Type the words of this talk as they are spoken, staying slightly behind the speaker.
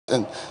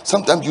and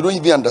sometimes you don't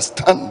even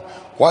understand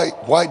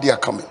why they are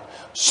coming.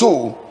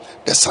 So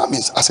the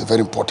psalmist asks a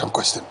very important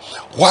question: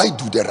 why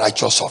do the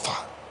righteous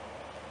suffer?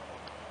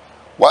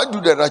 Why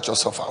do the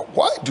righteous suffer?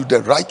 Why do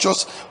the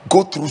righteous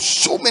go through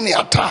so many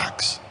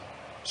attacks?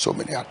 So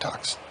many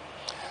attacks.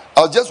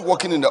 I was just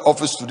walking in the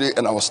office today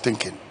and I was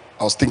thinking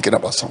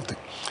about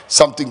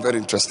something very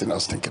interesting. I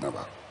was thinking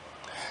about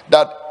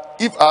that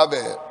if I have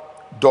a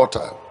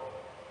daughter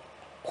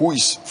who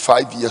is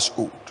 5 years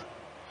old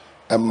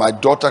and my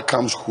daughter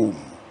comes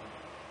home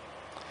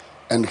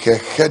and her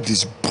head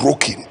is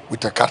broken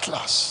with a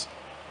cutlass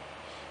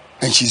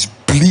and she's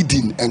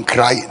bleeding and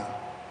crying,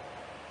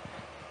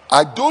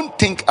 I don't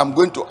think I'm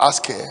going to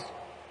ask her,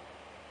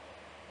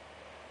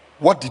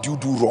 what did you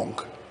do wrong?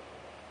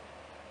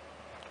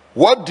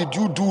 What did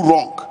you do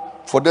wrong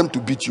for them to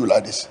beat you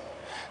like this?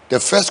 The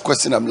first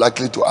question I'm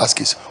likely to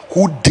ask is,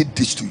 who did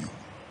this to you?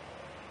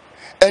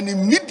 And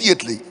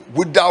immediately,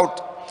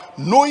 without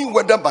knowing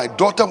whether my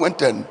daughter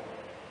went and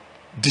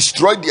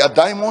destroyed their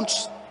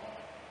diamonds,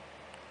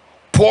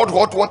 poured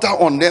hot water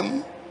on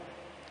them,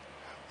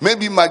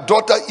 maybe my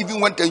daughter even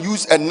went and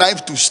used a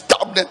knife to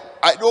stab them,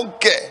 I don't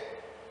care.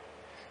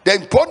 The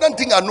important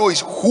thing I know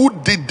is who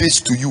did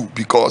this to you,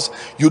 because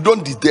you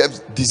don't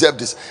deserve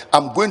this.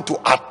 I'm going to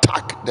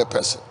attack the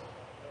person.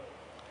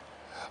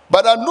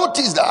 But I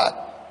noticed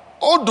that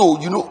although,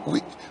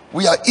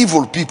 we are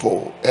evil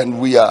people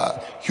and we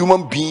are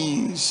human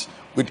beings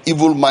with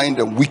evil mind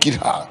and wicked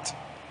heart,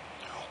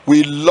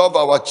 we love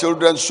our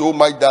children so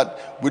much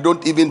that we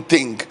don't even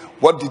think,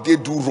 what did they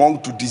do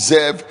wrong to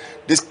deserve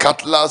this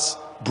cutlass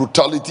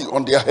brutality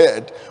on their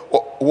head?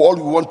 All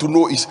we want to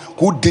know is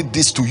who did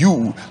this to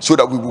you, so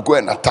that we will go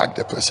and attack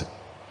the person.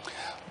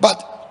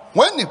 But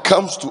when it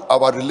comes to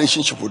our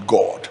relationship with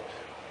God,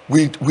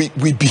 we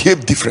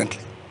behave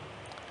differently.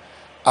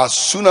 As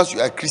soon as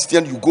you are a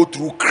Christian, you go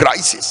through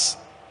crisis.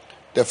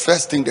 The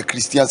first thing the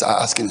Christians are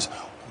asking is,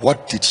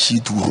 what did she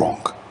do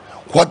wrong?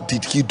 What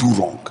did he do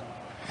wrong?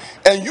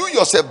 And you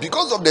yourself,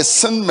 because of the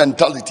sin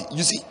mentality,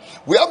 you see,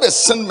 we have a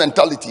sin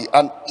mentality,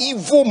 an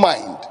evil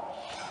mind.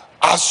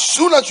 As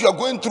soon as you are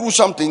going through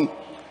something,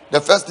 the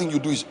first thing you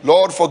do is,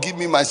 Lord, forgive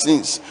me my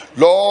sins.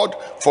 Lord,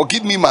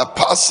 forgive me my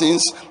past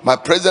sins, my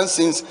present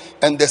sins,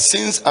 and the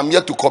sins I'm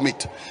yet to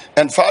commit.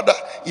 And Father,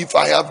 if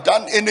I have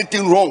done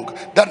anything wrong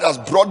that has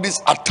brought this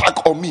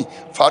attack on me,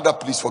 Father,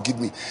 please forgive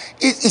me.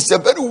 It's a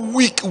very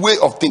weak way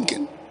of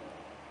thinking.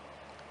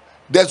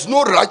 There's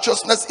no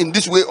righteousness in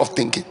this way of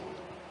thinking.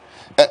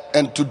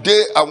 And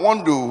today I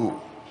want to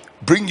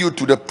bring you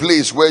to the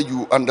place where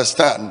you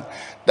understand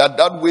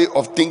that way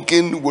of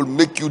thinking will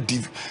make you,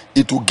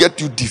 it will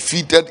get you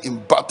defeated in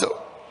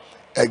battle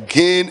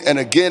again and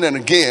again and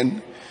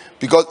again.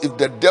 Because if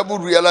the devil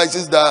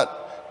realizes that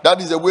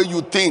is the way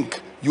you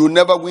think, you will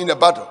never win a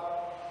battle.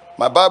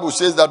 My Bible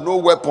says that no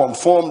weapon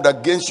formed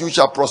against you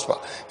shall prosper,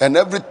 and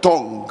every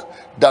tongue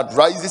that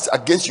rises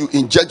against you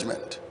in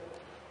judgment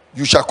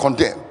you shall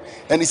condemn.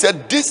 And he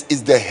said, this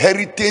is the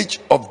heritage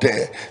of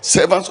the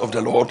servants of the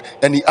Lord.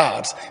 And he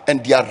adds,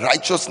 and their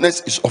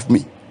righteousness is of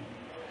me.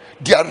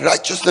 Their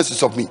righteousness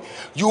is of me.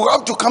 You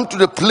have to come to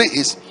the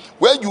place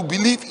where you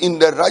believe in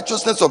the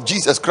righteousness of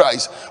Jesus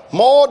Christ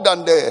more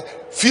than the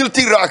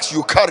filthy rags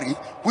you carry,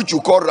 which you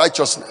call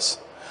righteousness.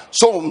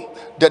 So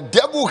the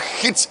devil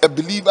hits a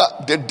believer,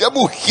 the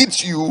devil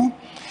hits you,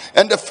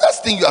 and the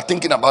first thing you are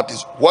thinking about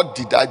is, what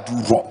did I do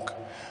wrong?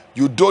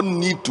 You don't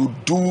need to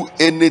do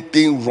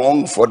anything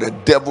wrong for the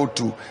devil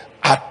to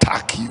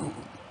attack you.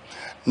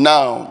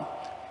 Now,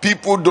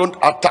 people don't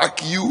attack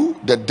you.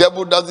 The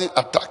devil doesn't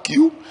attack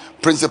you.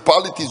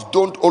 Principalities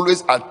don't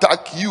always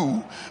attack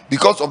you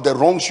because of the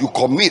wrongs you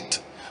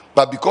commit,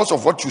 but because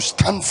of what you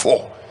stand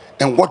for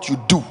and what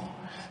you do.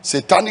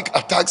 Satanic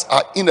attacks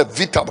are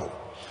inevitable.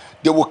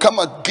 They will come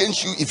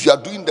against you if you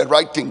are doing the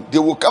right thing. They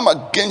will come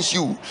against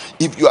you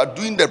if you are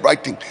doing the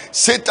right thing.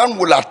 Satan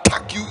will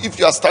attack you if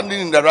you are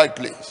standing in the right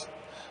place.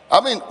 I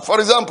mean, for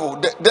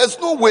example, there's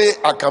no way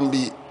I can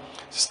be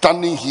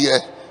standing here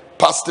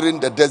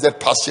pastoring the desert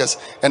pastures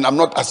and I'm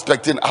not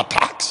expecting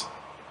attacks.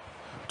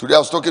 Today I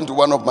was talking to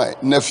one of my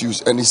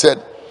nephews and he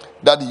said,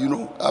 Daddy,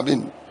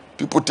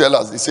 people tell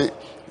us, they say,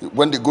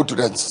 when they go to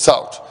the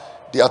south,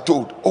 they are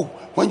told, oh,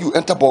 when you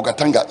enter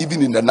Bogatanga,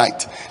 even in the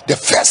night, the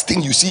first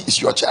thing you see is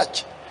your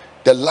church.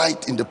 The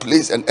light in the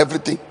place and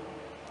everything.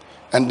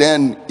 And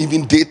then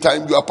even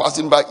daytime you are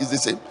passing by is the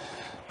same.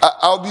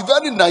 I'll be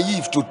very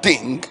naive to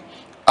think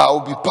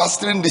I'll be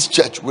pastoring this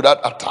church without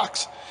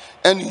attacks.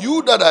 And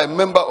you that are a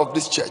member of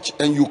this church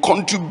and you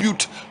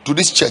contribute to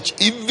this church,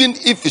 even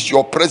if it's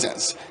your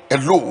presence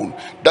alone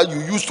that you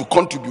use to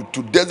contribute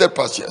to desert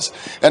pastures,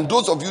 and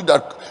those of you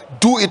that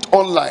do it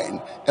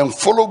online and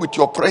follow with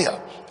your prayer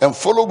and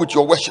follow with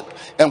your worship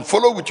and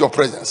follow with your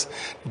presence,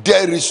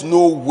 there is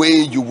no way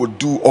you will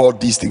do all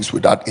these things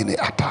without any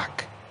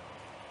attack.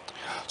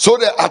 So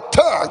the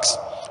attacks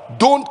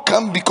don't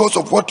come because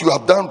of what you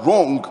have done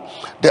wrong.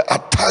 The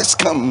attacks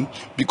come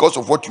because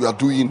of what you are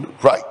doing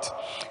right.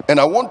 And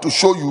I want to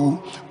show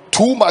you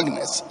two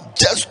magnets,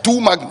 just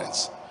two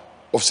magnets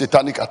of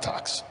satanic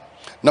attacks.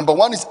 Number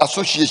one is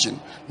association.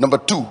 Number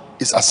two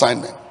is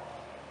assignment.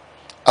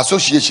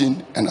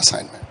 Association and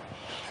assignment.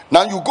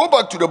 Now you go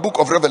back to the book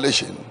of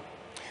Revelation,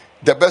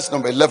 the verse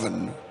number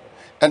 11,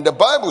 and the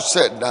Bible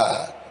said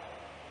that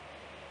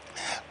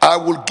I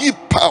will give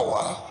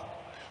power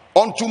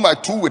unto my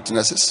two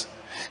witnesses,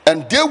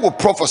 and they will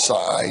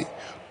prophesy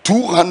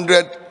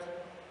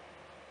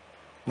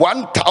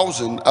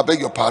 1,000, I beg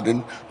your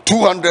pardon,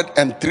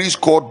 203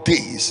 score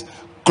days,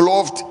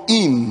 clothed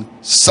in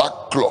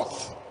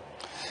sackcloth.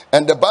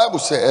 And the Bible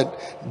said,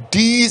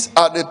 these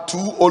are the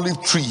two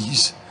olive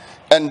trees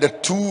and the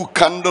two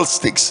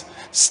candlesticks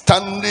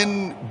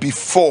standing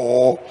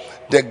before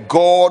the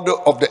God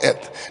of the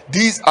earth.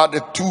 These are the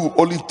two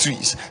olive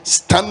trees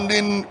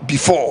standing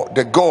before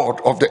the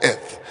God of the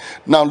earth.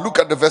 Now look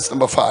at the verse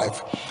number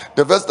 5.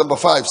 The verse number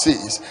 5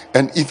 says,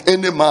 and if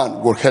any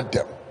man will hurt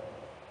them.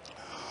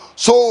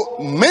 So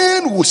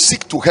men will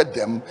seek to hurt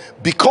them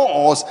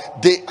because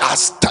they are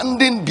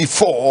standing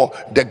before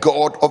the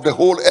God of the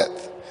whole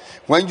earth.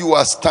 When you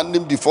are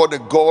standing before the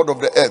God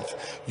of the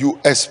earth, you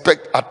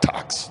expect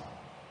attacks.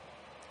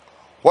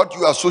 What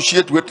you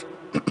associate with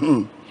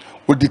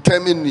will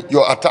determine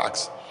your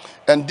attacks.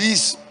 And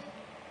these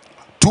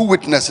two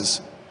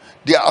witnesses,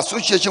 their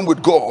association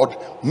with God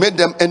made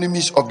them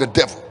enemies of the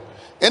devil.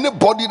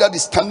 Anybody that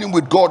is standing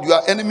with God, you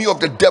are enemy of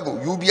the devil.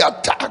 You will be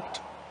attacked.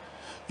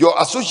 Your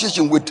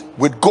association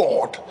with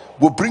God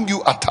will bring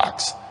you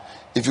attacks.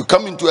 If you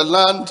come into a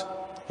land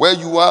where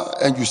you are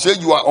and you say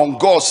you are on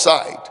God's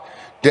side,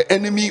 the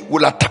enemy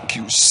will attack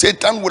you.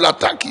 Satan will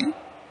attack you.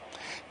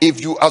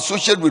 If you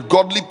associate with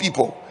godly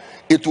people,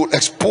 it will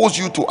expose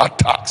you to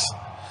attacks.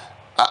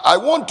 I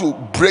want to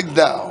break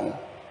down.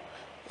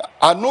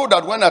 I know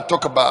that when I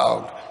talk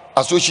about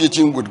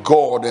associating with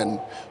God and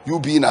you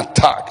being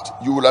attacked,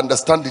 you will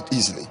understand it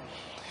easily.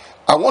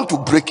 I want to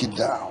break it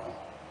down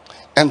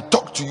and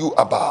talk to you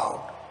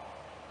about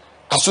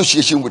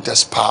association with a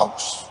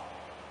spouse.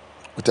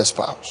 With a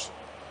spouse.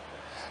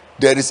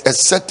 There is a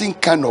certain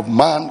kind of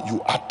man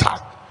you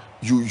attack.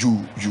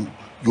 You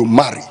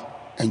marry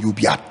and you'll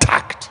be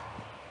attacked.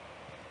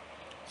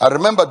 I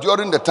remember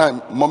during the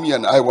time mommy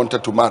and I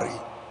wanted to marry,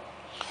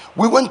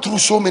 we went through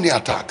so many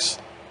attacks.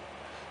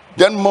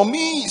 Then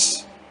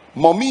mommy's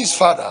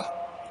father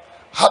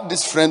had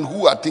this friend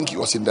who I think he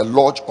was in the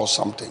lodge or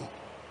something.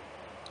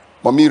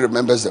 Mommy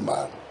remembers the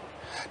man.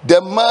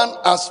 The man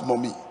asked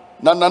mommy,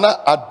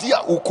 Nana, adia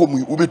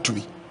ukomu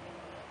ubetumi,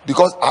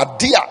 because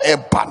adia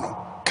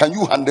ebano, can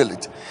you handle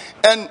it?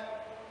 And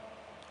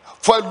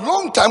for a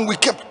long time we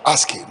kept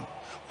asking,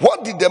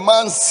 what did the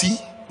man see?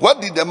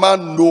 What did the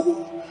man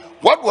know?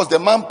 What was the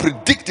man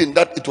predicting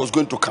that it was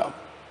going to come?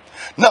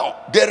 Now,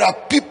 there are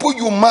people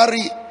you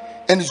marry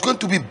and it's going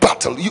to be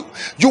battle.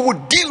 You will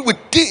deal with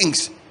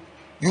things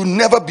you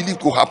never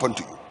believed would happen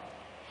to you.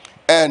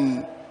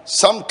 And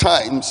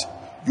sometimes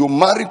you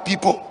marry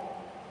people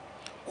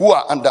who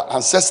are under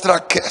ancestral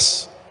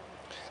curse.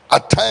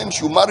 At times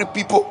you marry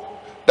people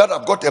that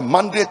have got a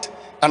mandate,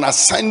 an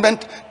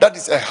assignment that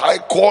is a high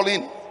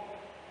calling,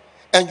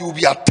 and you will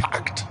be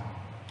attacked.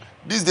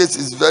 These days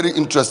it's very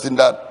interesting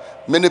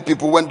that many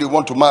people, when they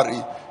want to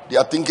marry, they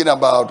are thinking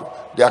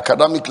about the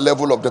academic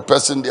level of the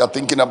person. They are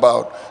thinking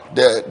about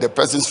the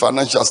person's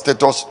financial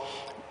status.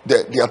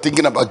 They are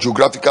thinking about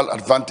geographical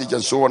advantage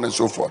and so on and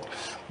so forth.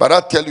 But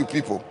I tell you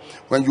people,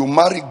 when you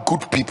marry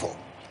good people,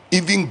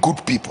 even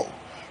good people,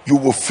 you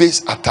will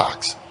face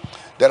attacks.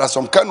 There are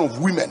some kind of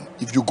women,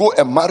 if you go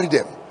and marry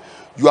them,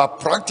 you are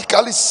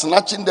practically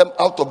snatching them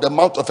out of the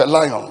mouth of a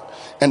lion,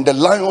 and the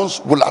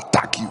lions will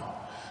attack you.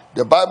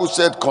 The Bible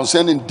said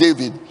concerning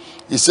David,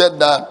 he said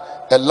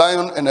that a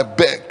lion and a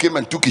bear came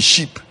and took his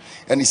sheep.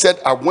 And he said,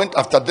 I went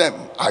after them.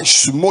 I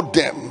smote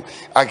them.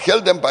 I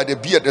held them by the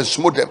beard and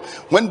smote them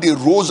when they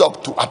rose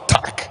up to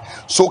attack.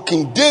 So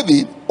King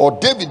David, or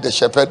David the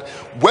shepherd,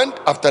 went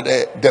after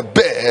the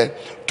bear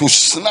to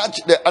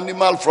snatch the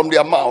animal from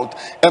their mouth.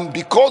 And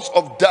because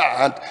of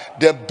that,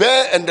 the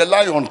bear and the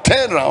lion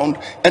turned around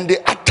and they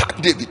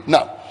attacked David.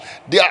 Now,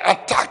 they are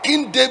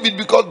attacking David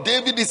because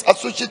David is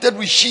associated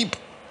with sheep.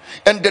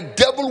 And the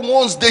devil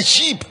wants the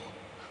sheep.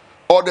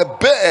 Or the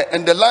bear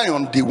and the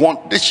lion, they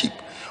want the sheep.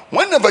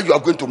 Whenever you are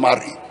going to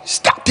marry,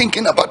 start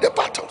thinking about the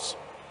battles.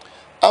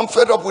 I'm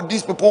fed up with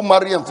these people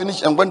marry and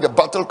finish, and when the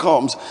battle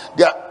comes,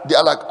 they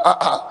are like,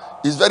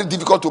 it's very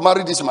difficult to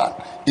marry this man.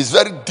 It's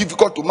very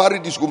difficult to marry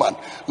this woman.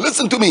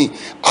 Listen to me.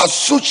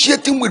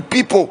 Associating with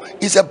people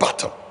is a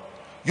battle.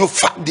 You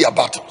fight their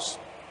battles.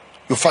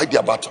 You fight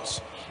their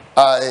battles.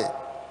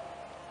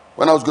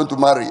 When I was going to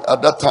marry,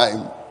 at that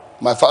time,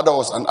 my father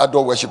was an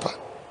idol worshiper.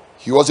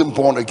 He wasn't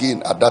born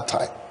again at that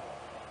time.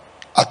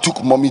 I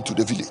took mommy to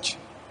the village.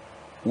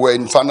 We're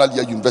in final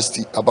year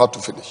university, about to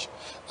finish.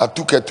 I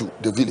took her to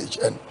the village,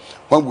 and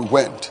when we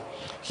went,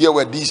 here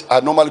were these, I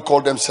normally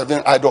call them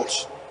 7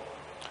 idols.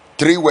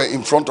 3 were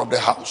in front of the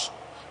house.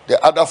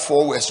 The other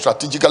 4 were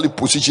strategically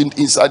positioned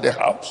inside the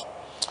house.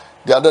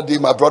 The other day,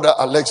 my brother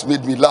Alex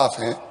made me laugh.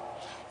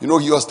 You know,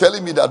 he was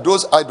telling me that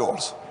those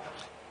idols,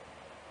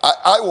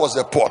 I was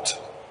a pot.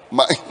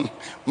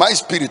 My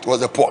spirit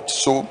was a pot.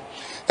 So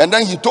And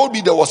then he told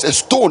me there was a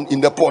stone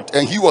in the pot,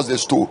 and he was the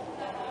stone.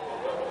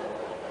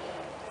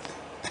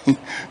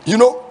 You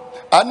know,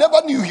 I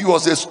never knew he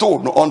was a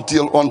stone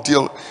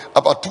until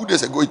about 2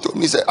 days ago. He told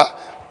me, he said,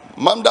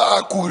 Manda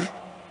Akur.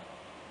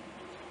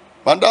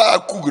 Manda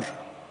Akur.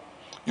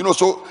 You know,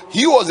 so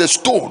he was a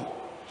stone.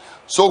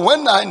 So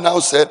when I now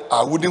said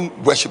I wouldn't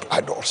worship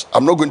idols,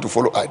 I'm not going to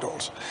follow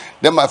idols,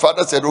 then my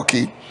father said,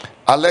 okay,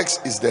 Alex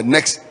is the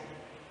next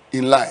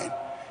in line.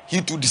 He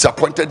too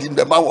disappointed him.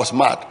 The man was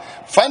mad.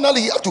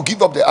 Finally, he had to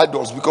give up the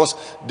idols because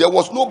there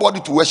was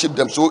nobody to worship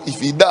them. So if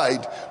he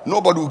died,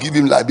 nobody will give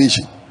him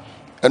libation,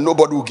 and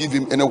nobody will give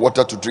him any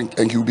water to drink,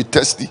 and he will be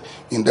thirsty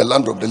in the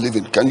land of the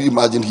living. Can you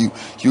imagine? He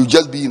will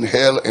just be in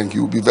hell, and he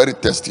will be very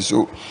thirsty.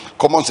 So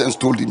common sense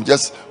told him,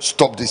 just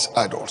stop these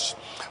idols.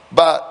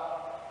 But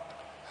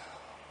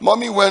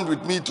mommy went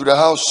with me to the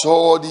house,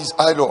 saw these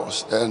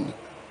idols, and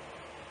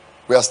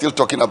we are still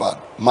talking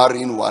about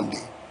marrying one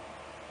day.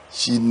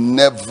 She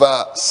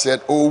never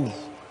said, oh,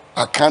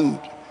 I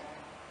can't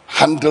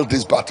handle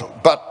this battle.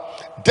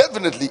 But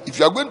definitely, if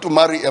you are going to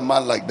marry a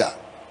man like that,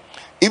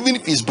 even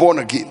if he's born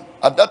again,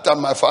 at that time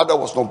my father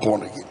was not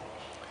born again.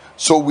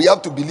 So we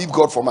have to believe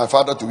God for my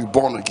father to be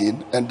born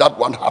again, and that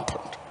one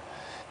happened.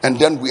 And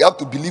then we have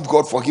to believe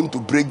God for him to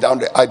break down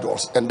the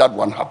idols, and that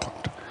one happened.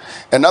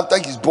 And after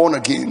he's born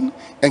again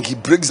and he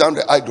breaks down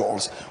the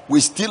idols, we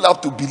still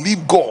have to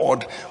believe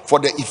God for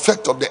the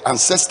effect of the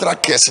ancestral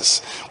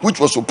curses, which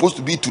was supposed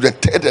to be to the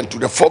third and to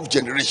the fourth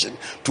generation,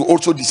 to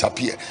also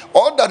disappear.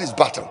 All that is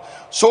battle.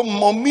 So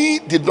mommy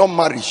did not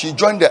marry. She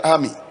joined the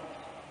army.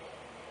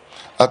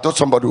 I thought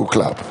somebody would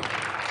clap.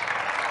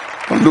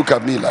 Don't look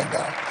at me like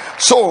that.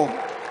 So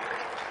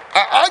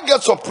I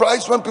get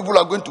surprised when people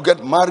are going to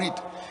get married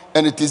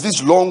and it is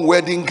these long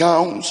wedding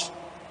gowns,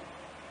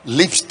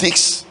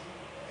 lipsticks,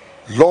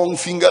 long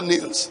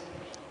fingernails,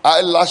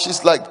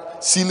 eyelashes like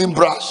sealing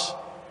brush.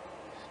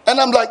 And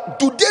I'm like,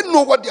 do they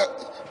know what they are?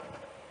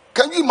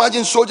 Can you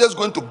imagine soldiers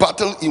going to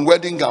battle in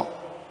wedding gown?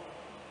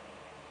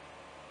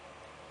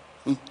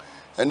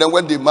 And then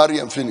when they marry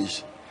and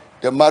finish,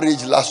 the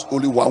marriage lasts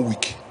only 1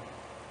 week.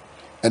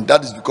 And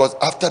that is because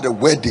after the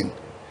wedding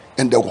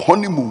and the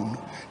honeymoon,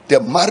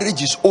 the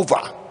marriage is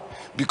over.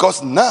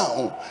 Because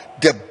now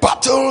the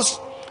battles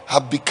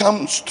have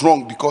become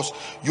strong, because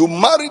you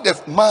marry the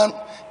man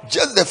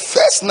just the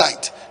first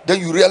night, then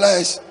you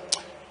realize,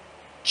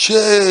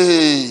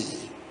 Che,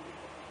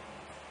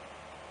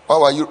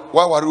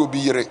 why were you be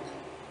here?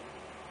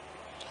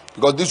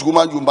 Because this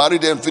woman you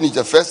married and finished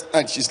the first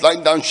night, she's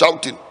lying down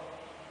shouting,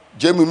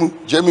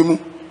 Jemimu, Jemimu,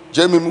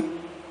 Jemimu.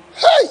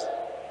 Hey!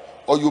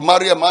 Or you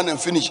marry a man and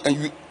finish,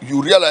 and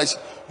you realize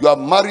you are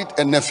married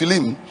a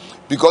Nephilim,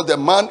 because the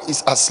man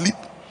is asleep.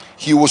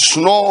 He will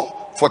snore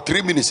for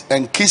 3 minutes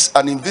and kiss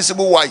an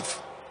invisible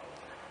wife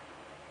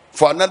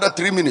for another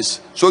 3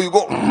 minutes. So you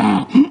go,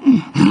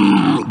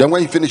 then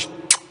when you finish,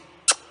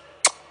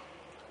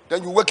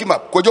 then you wake him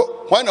up.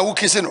 Kojo, why na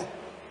kissing?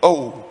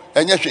 Oh,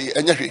 and so she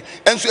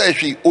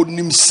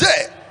onim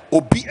say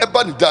obi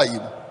eba ni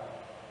dying.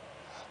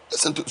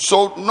 Listen to,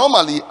 so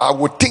normally I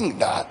would think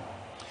that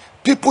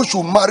people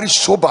should marry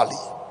soberly.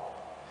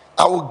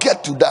 I will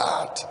get to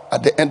that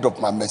at the end of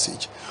my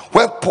message,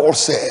 where Paul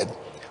said,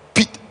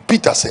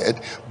 Peter said,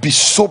 be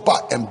sober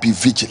and be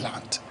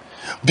vigilant.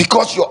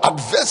 Because your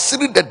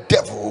adversary, the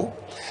devil,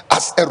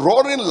 as a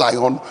roaring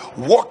lion,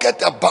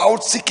 walketh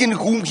about seeking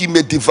whom he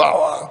may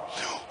devour.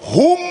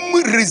 Whom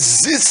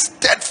resist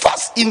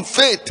steadfast in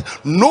faith,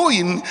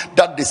 knowing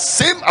that the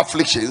same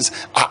afflictions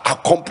are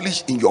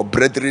accomplished in your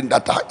brethren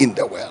that are in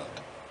the world.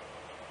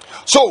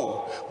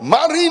 So,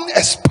 marrying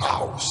a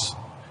spouse,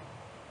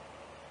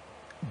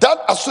 that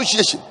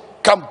association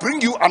can bring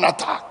you an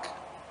attack.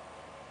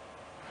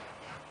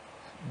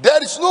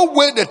 There is no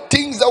way the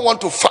things that want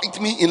to fight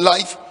me in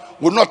life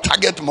will not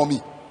target mommy.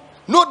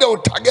 No, they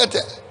will target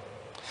her.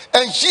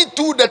 And she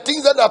too, the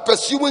things that are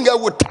pursuing her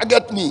will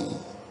target me.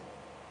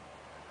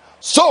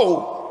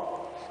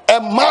 So,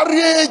 a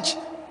marriage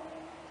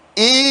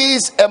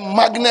is a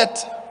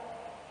magnet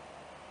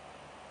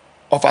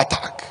of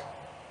attack.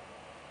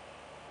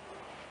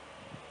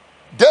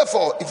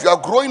 Therefore, if you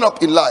are growing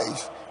up in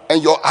life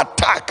and your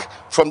attack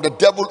from the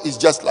devil is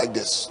just like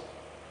this,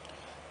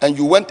 and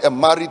you went and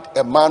married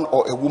a man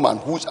or a woman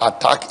whose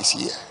attack is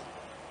here,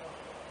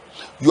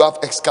 you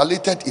have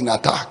escalated in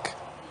attack.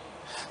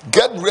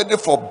 Get ready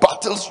for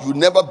battles you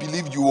never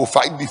believed you will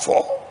fight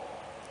before.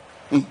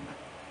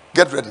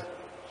 Get ready.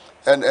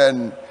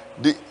 And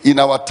in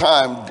our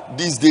time,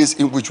 these days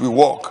in which we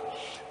walk,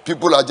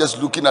 people are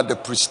just looking at the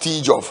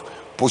prestige of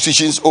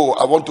positions. Oh,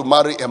 I want to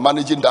marry a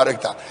managing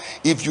director.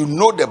 If you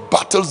know the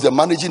battles the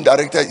managing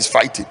director is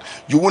fighting,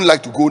 you wouldn't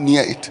like to go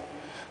near it.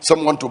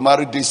 Someone to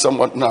marry this,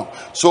 someone now.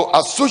 So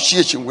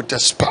association with a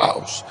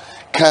spouse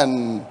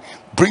can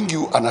bring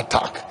you an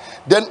attack.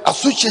 Then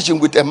association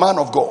with a man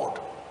of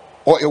God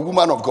or a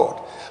woman of God.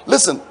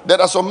 Listen,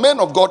 there are some men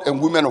of God and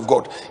women of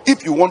God.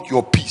 If you want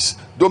your peace,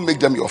 don't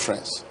make them your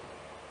friends.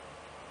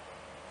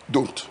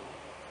 Don't.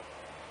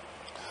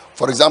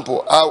 For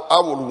example, I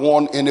will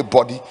warn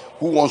anybody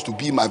who wants to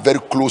be my very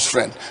close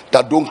friend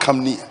that don't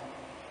come near.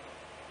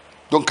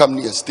 Don't come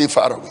near. Stay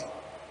far away.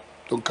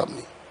 Don't come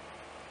near.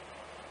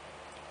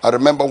 I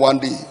remember one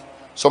day,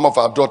 some of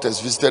our daughters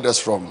visited us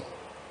from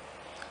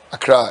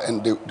Accra,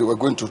 and they were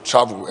going to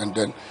travel and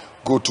then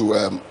go to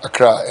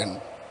Accra, and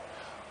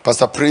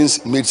Pastor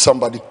Prince made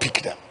somebody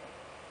pick them.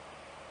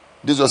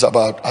 This was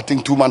about, I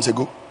think, 2 months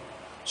ago.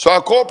 So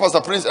I called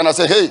Pastor Prince and I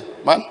said, hey,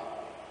 man,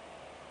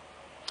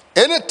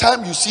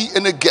 anytime you see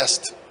any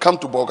guest come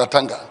to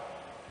Bogatanga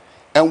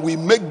and we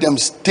make them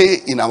stay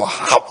in our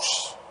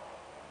house,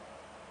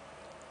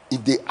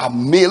 if they are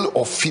male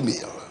or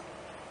female,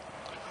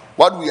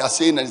 what we are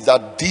saying is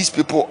that these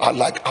people are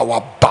like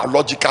our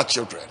biological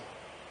children.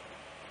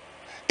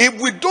 If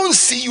we don't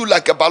see you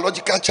like a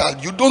biological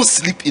child, you don't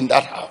sleep in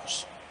that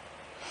house.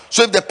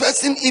 So if the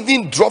person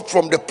even dropped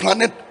from the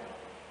planet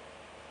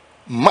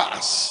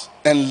Mars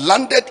and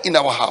landed in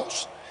our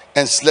house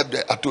and slept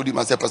there, I told him,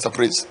 I said, Pastor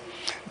Prince,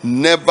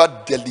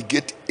 never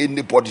delegate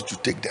anybody to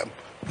take them.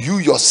 You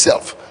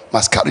yourself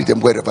must carry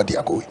them wherever they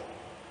are going.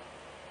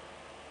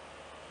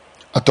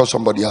 I thought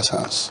somebody has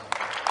hands.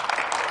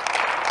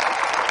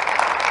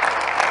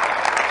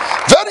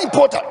 Very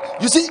important.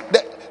 You see,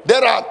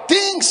 there are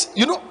things,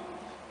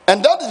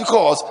 and that is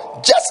because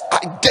just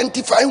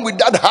identifying with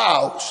that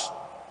house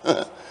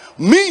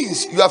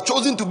means you have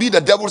chosen to be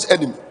the devil's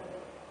enemy.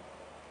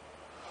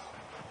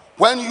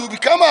 When you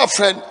become our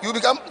friend, you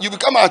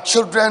become our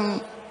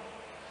children,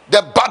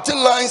 the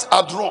battle lines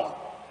are drawn.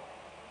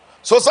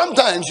 So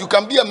sometimes you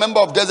can be a member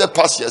of Desert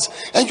Pastures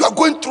and you are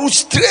going through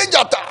strange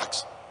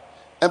attacks.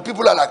 And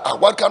people are like,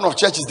 what kind of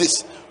church is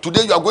this?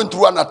 Today you are going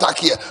through an attack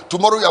here.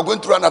 Tomorrow you are going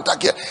through an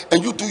attack here.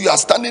 And you two, you are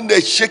standing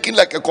there shaking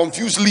like a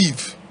confused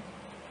leaf.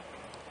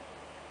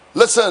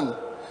 Listen,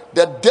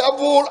 the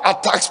devil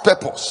attacks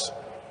purpose.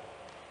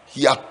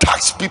 He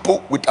attacks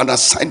people with an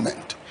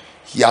assignment.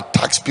 He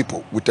attacks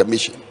people with a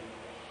mission.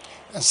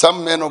 And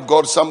some men of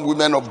God, some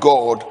women of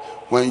God,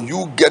 when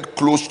you get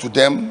close to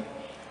them,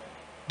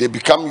 they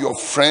become your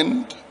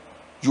friend.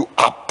 You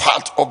are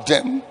part of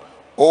them.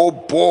 Oh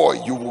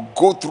boy, you will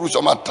go through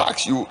some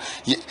attacks.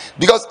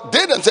 Because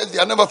they themselves, they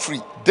are never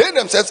free. They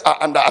themselves are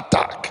under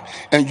attack.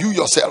 And you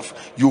yourself,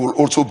 you will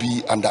also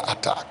be under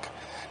attack.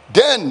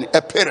 Then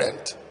a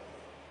parent,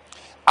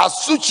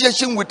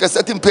 association with a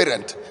certain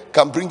parent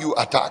can bring you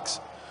attacks.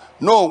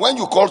 No, when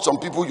you call some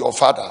people your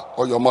father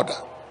or your mother,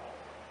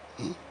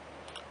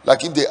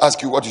 like if they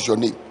ask you what is your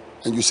name,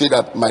 and you say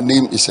that my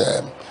name is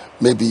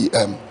maybe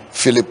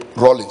Philip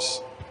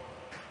Rollins.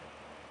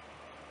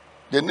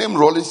 The name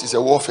Rollins is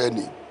a warfare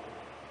name.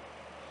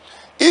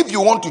 If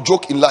you want to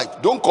joke in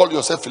life, don't call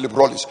yourself Philip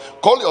Rollins.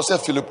 Call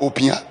yourself Philip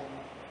Opia.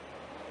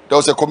 There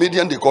was a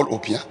comedian they called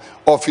Opia,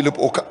 or Philip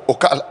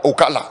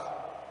Okala.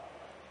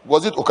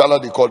 Was it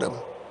Okala they called them?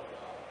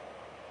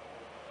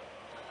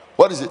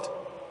 What is it?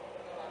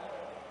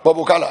 Bob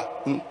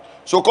Okala.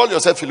 So call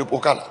yourself Philip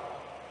Okala.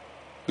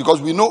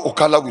 Because we know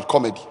Okala with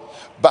comedy.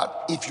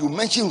 But if you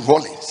mention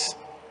Rollins,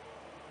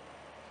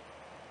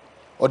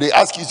 or they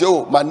ask you, say,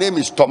 oh, my name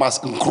is Thomas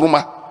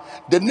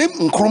Nkrumah. The name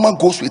Nkrumah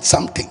goes with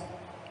something.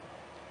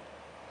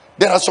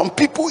 There are some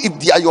people, if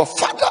they are your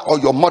father or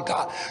your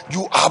mother,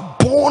 you are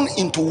born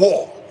into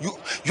war.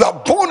 You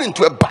are born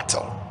into a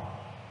battle.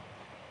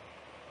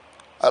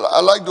 I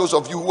like those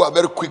of you who are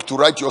very quick to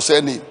write your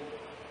surname.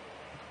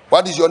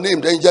 What is your name?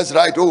 Then you just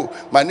write, oh,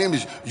 my name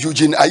is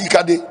Eugene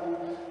Ayikade.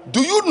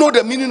 Do you know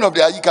the meaning of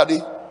the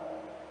Ayikade?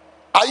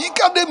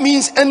 Ayikade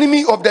means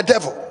enemy of the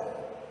devil.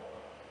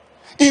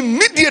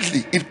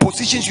 Immediately it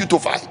positions you to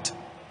fight.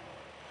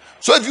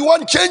 So if you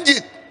want to change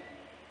it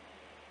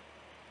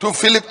to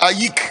Philip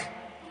Ayik,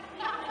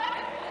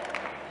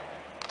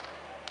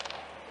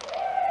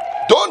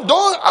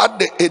 don't add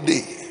the AD.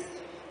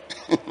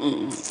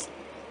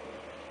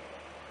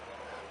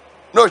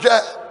 No,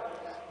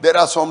 there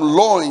are some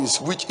loins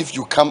which if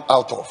you come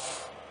out of,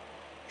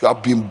 you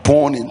have been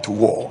born into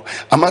war.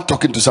 I'm not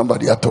talking to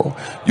somebody at all.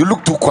 You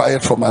look too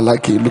quiet for my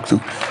liking. You look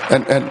too,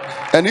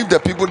 and if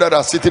the people that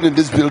are sitting in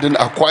this building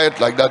are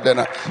quiet like that, then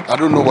I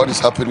don't know what is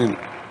happening.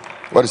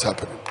 What is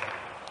happening?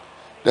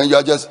 Then you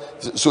are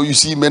just, so you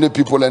see many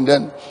people, and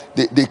then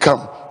they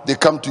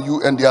come to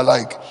you and they are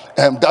like,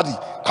 Daddy,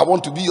 I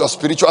want to be your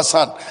spiritual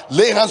son.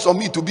 Lay hands on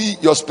me to be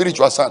your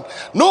spiritual son.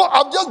 No,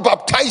 I've just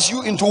baptized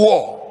you into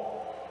war.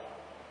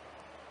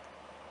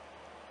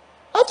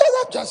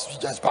 I've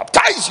just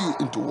baptized you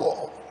into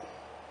war.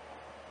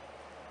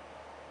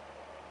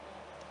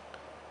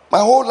 My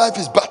whole life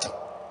is battle.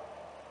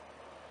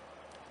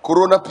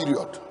 Corona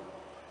period,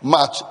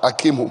 March, I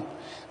came home.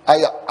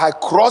 I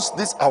crossed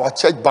this our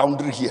church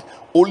boundary here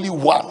only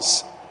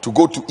once to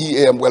go to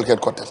EAM World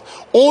Headquarters.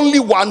 Only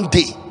one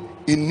day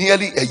in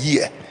nearly a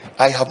year.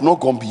 I have not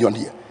gone beyond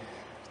here.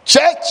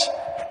 Church,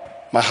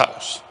 my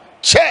house.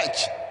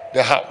 Church,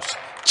 the house.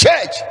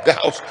 Church, the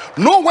house.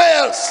 Nowhere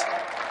else.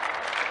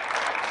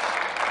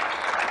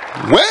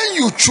 When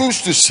you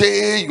choose to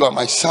say you are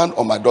my son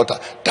or my daughter,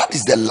 that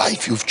is the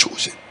life you've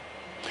chosen.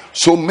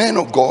 So men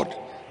of God,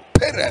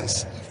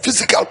 parents,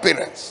 physical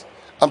parents,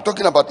 I'm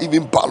talking about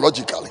even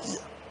biological here.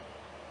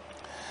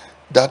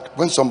 That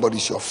when somebody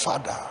is your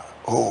father,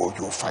 oh,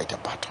 you'll fight a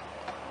battle.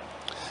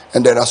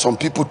 And there are some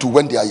people too,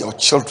 when they are your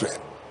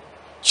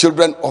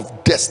children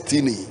of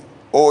destiny,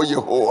 oh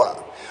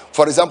Jehovah.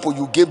 For example,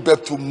 you gave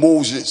birth to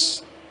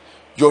Moses.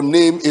 Your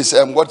name is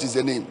what is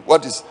the name?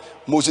 What is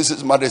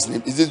Moses' mother's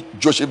name? Is it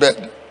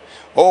Jochebed?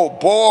 Oh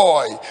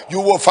boy,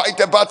 you will fight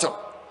a battle.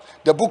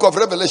 The book of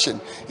Revelation,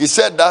 he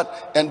said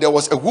that, and there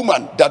was a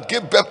woman that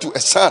gave birth to a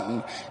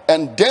son,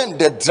 and then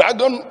the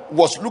dragon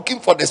was looking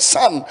for the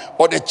son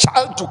or the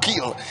child to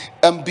kill,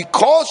 and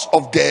because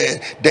of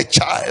the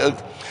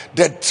child,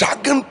 the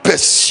dragon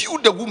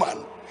pursued the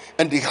woman,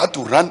 and they had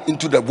to run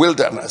into the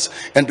wilderness,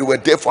 and they were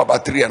there for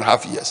about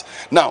 3.5 years.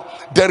 Now,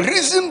 the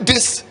reason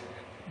this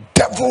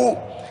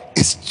devil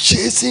is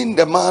chasing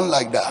the man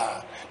like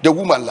that, the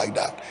woman like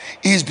that,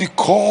 is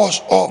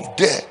because of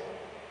the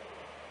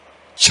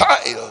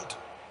child.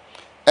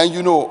 And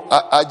you know,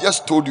 I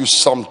just told you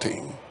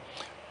something,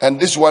 and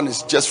this one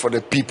is just for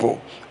the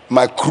people,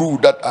 my crew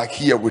that are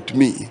here with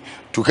me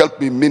to help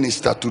me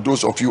minister to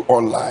those of you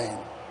online.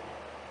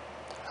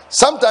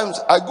 Sometimes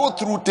I go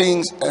through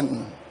things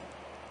and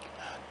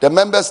the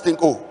members think,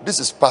 oh, this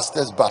is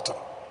pastor's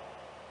battle.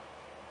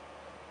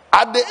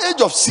 At the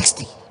age of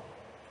 60,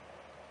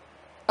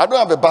 I don't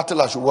have a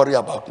battle I should worry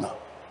about now.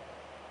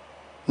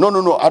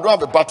 No, I don't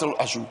have a battle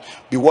I should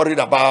be worried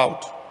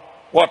about.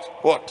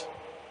 What?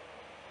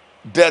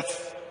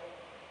 Death.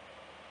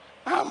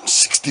 I'm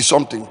 60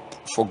 something,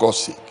 for God's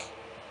sake.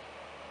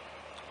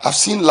 I've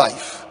seen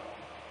life.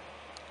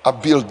 I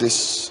built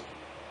this.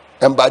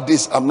 And by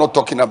this, I'm not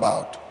talking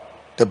about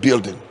the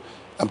building.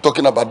 I'm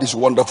talking about these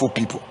wonderful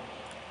people.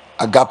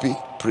 Agape,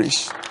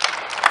 praise.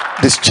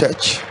 This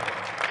church,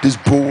 this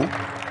bowl,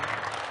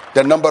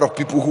 the number of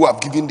people who have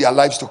given their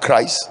lives to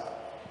Christ.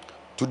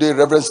 Today,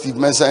 Reverend Steve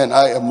Mensah and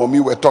I and Mommy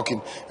were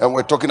talking, and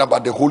we're talking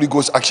about the Holy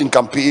Ghost Action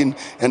Campaign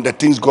and the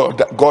things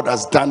God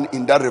has done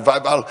in that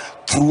revival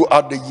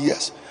throughout the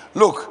years.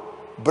 Look,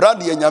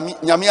 Brady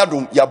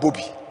Nyamiadum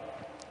Yabobi,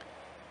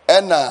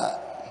 and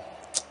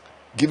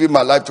giving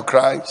my life to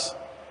Christ.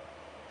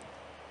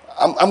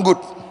 I'm good.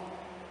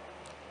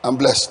 I'm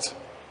blessed.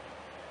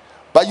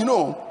 But you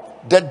know,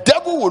 the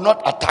devil will not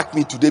attack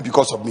me today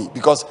because of me,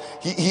 because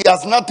he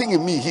has nothing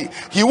in me.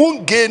 He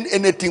won't gain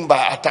anything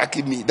by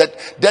attacking me. That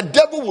the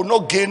devil will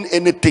not gain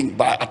anything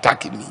by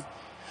attacking me,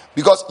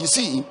 because you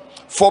see,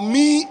 for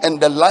me and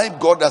the life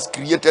God has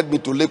created me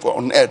to live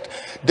on earth,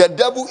 the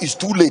devil is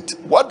too late.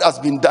 What has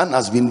been done,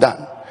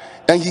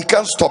 and he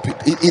can't stop it.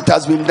 It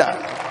has been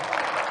done.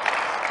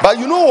 But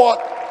you know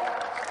what?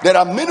 There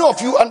are many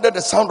of you under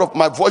the sound of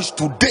my voice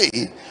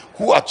today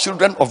who are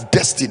children of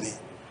destiny,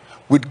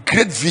 with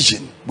great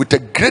vision, with a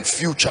great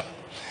future,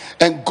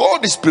 and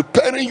God is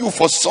preparing you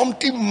for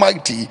something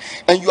mighty,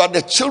 and you are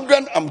the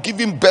children I'm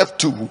giving birth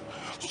to.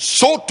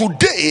 So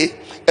today,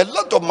 a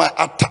lot of my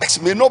attacks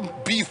may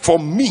not be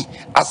from me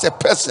as a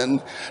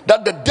person,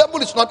 that the devil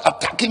is not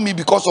attacking me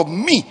because of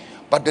me,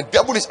 but the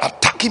devil is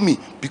attacking me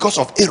because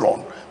of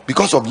Aaron,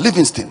 because of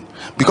Livingston,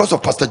 because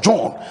of Pastor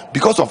John,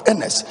 because of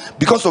Ernest,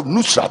 because of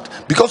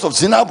Nusrat, because of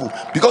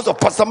Zinabu, because of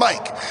Pastor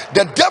Mike.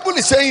 The devil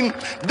is saying,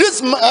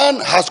 this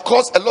man has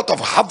caused a lot of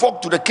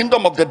havoc to the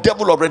kingdom of the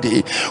devil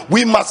already.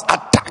 We must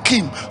attack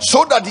him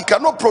so that he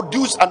cannot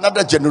produce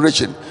another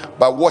generation.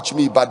 But watch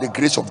me, by the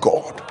grace of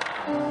God,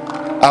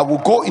 I will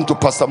go into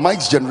Pastor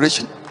Mike's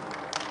generation,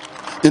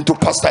 into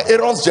Pastor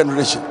Aaron's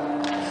generation.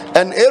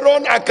 And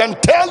Aaron, I can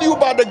tell you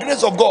by the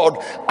grace of God,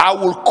 I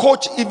will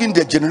coach even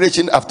the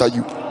generation after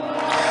you.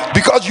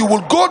 Because you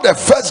will go the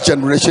first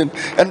generation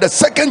and the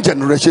second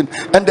generation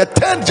and the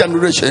third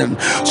generation.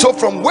 So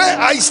from where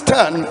I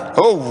stand,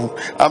 oh,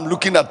 I'm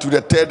looking at to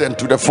the third and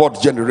to the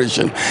fourth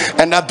generation.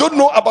 And I don't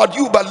know about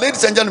you, but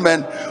ladies and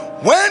gentlemen,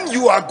 when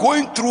you are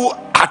going through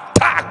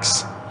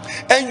attacks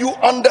and you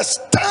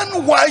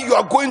understand why you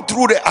are going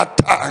through the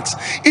attacks,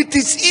 it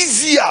is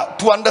easier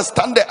to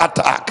understand the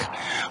attack.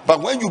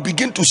 But when you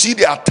begin to see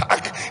the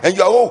attack and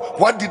you are, oh,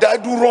 what did I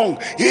do wrong?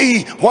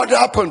 Hey, what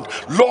happened?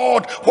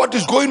 Lord, what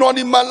is going on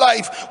in my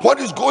life? What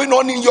is going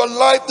on in your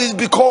life is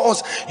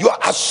because you are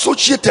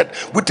associated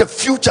with a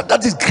future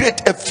that is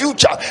great, a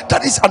future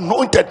that is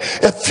anointed,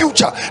 a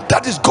future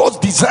that is God's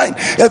design,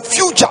 a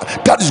future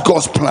that is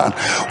God's plan.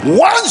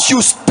 Once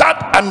you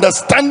start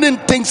understanding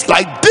things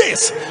like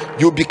this,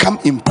 you become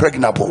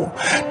impregnable.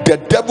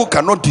 The devil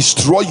cannot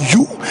destroy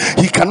you,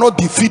 he cannot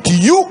defeat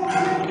you.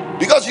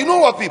 Because you know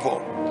what,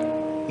 people?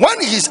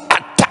 When he's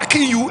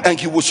attacking you, and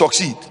he will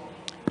succeed,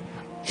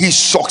 he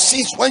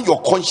succeeds when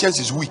your conscience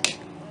is weak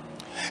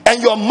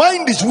and your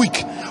mind is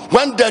weak.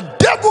 When the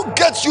devil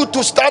gets you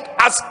to start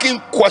asking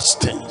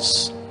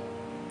questions,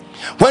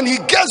 when he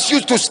gets you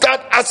to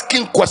start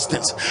asking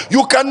questions,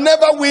 you can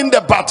never win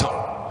the battle.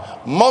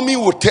 Mommy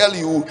will tell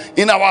you,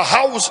 in our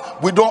house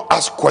we don't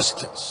ask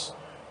questions.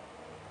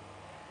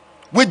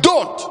 We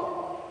don't.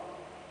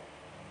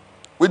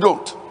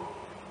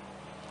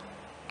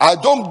 I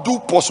don't do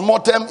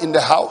postmortem in the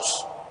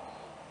house.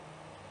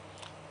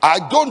 I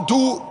don't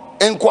do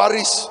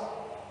inquiries.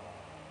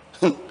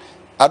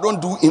 I don't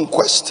do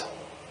inquest.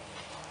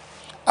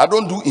 I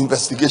don't do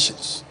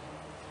investigations.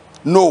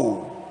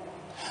 No,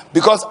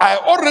 because I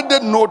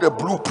already know the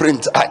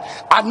blueprint.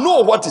 I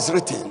know what is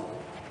written.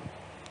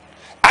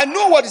 I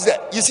know what is there.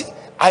 You see,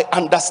 I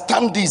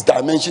understand these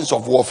dimensions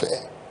of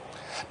warfare.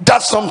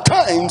 That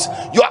sometimes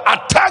you are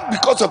attacked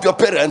because of your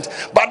parents,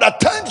 but at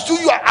times too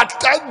you are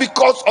attacked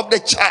because of the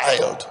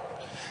child.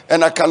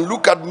 And I can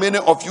look at many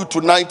of you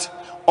tonight,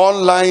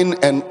 online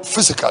and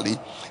physically,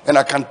 and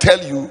I can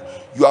tell you,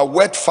 you are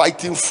worth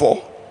fighting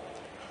for.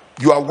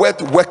 You are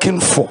worth working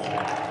for.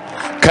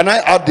 Can I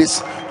add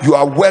this? You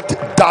are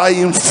worth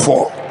dying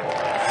for.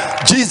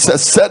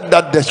 Jesus said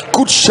that the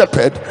good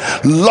shepherd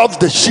loves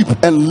the sheep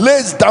and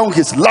lays down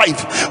his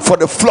life for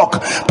the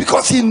flock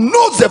because he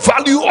knows the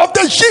value of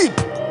the sheep.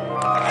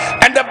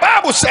 And the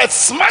Bible says,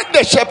 smite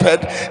the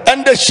shepherd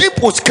and the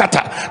sheep will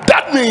scatter.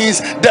 That means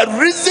the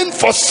reason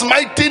for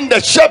smiting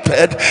the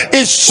shepherd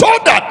is so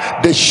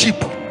that the sheep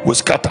will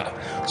scatter.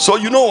 So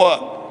you know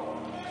what?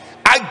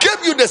 I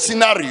gave you the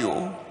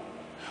scenario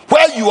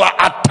where you are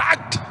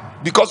attacked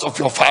because of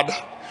your father.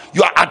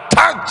 You are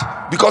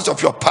attacked because of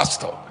your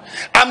pastor.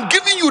 I'm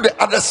giving you the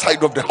other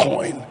side of the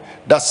coin,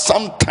 that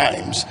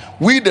sometimes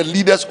we the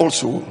leaders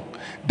also,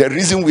 the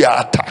reason we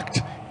are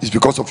attacked is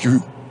because of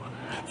you,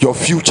 your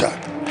future,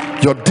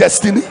 your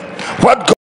destiny, what God